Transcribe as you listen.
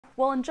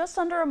Well, in just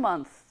under a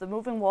month, the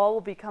moving wall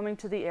will be coming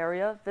to the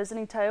area,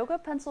 visiting Tioga,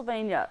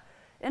 Pennsylvania.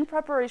 In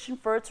preparation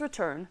for its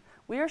return,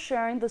 we are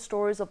sharing the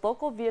stories of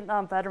local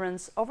Vietnam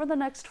veterans over the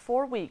next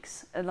 4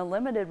 weeks in the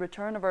limited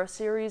return of our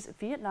series,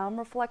 Vietnam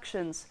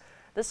Reflections.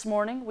 This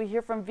morning, we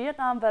hear from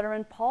Vietnam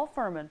veteran Paul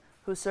Fuhrman,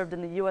 who served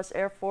in the U.S.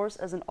 Air Force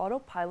as an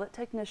autopilot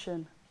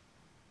technician.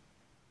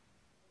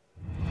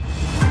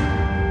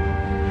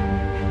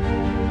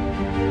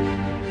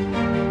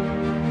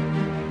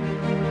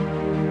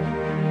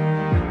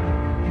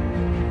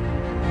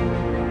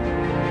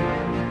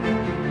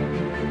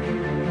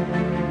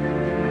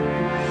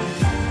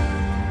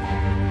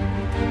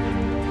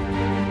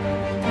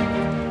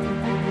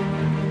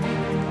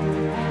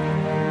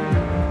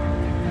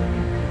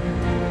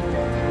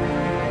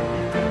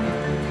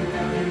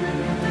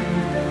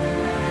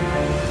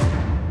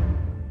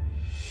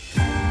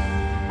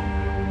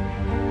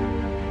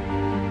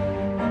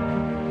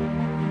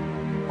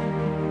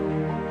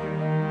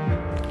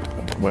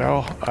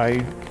 Well,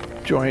 I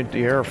joined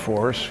the Air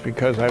Force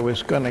because I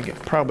was going to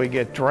probably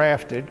get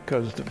drafted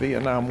because the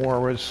Vietnam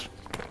War was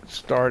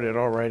started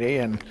already,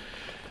 and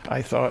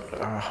I thought,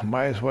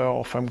 might as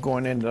well, if I'm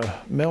going into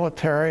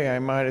military, I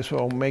might as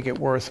well make it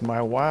worth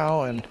my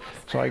while. And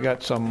so I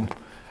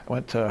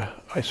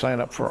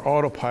signed up for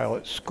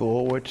autopilot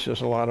school, which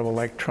is a lot of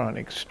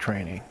electronics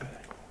training.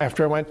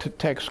 After I went to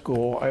tech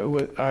school,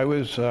 I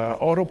was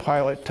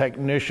autopilot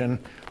technician.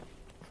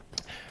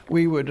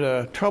 We would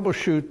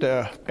troubleshoot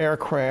the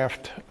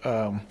aircraft,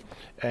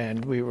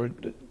 and we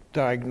would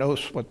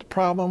diagnose what the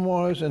problem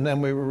was, and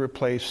then we would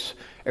replace,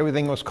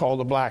 everything was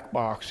called a black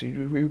box.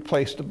 You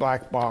replaced the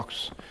black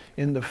box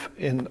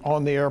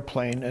on the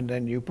airplane, and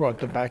then you brought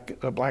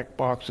the black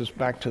boxes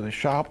back to the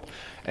shop,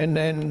 and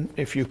then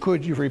if you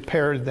could, you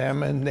repaired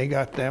them, and they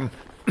got them,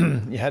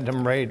 you had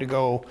them ready to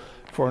go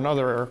for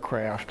another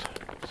aircraft.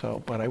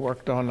 So, but I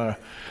worked on a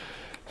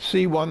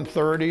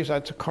C-130s,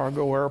 that's a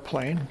cargo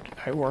airplane.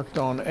 I worked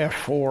on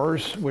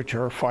F-4s, which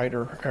are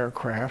fighter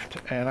aircraft,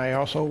 and I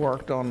also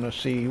worked on the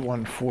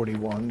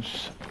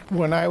C-141s.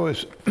 When I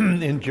was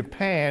in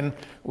Japan,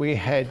 we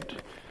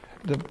had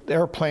the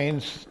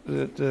airplanes,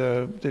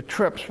 the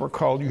trips were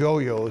called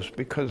yo-yos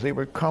because they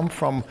would come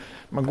from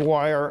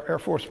McGuire Air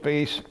Force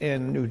Base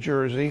in New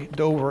Jersey,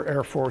 Dover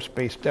Air Force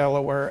Base,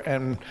 Delaware,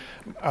 and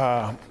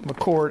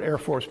McCord Air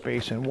Force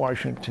Base in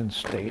Washington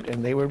State.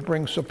 And they would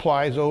bring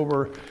supplies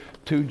over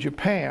to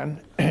Japan,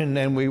 and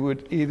then we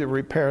would either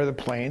repair the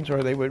planes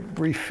or they would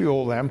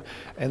refuel them,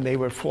 and they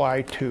would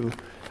fly to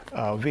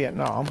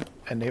Vietnam,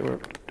 and they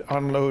would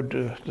unload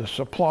the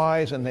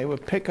supplies, and they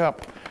would pick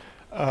up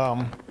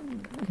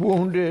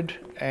wounded,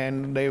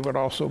 and they would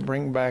also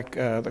bring back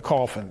the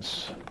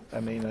coffins.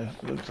 I mean,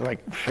 it was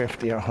like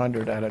 50,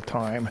 100 at a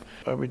time.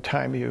 Every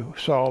time you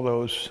saw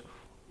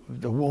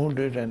the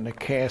wounded and the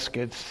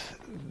caskets,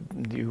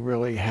 you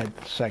really had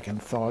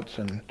second thoughts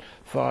and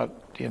thought,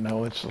 you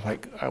know, it's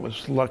like I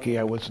was lucky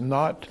I was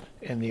not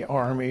in the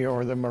Army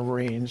or the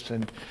Marines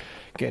and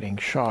getting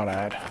shot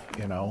at,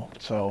 you know.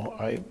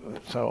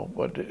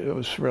 But it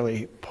was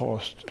really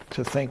paused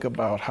to think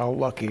about how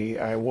lucky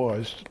I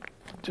was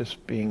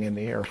just being in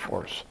the Air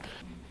Force.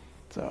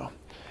 So,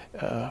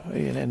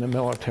 being in the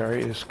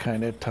military is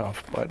kind of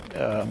tough, but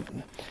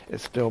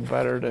it's still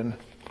better than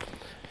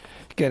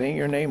getting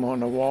your name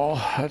on the wall.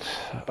 That's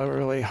a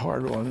really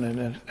hard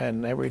one,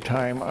 and every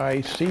time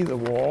I see the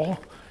wall,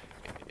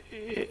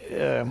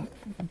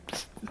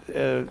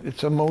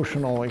 it's an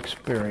emotional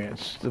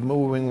experience. The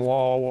moving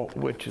wall,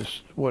 which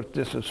is what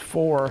this is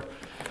for,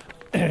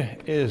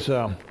 is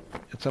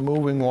it's a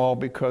moving wall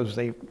because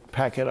they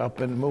pack it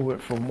up and move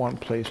it from one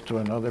place to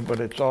another,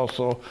 but it's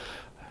also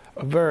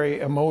a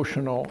very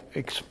emotional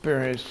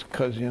experience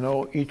because, you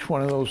know, each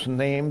one of those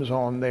names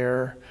on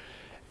there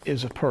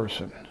is a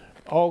person.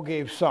 All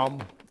gave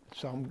some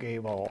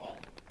gave all.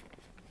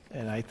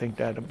 And I think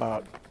that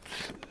about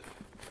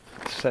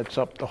sets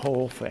up the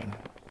whole thing.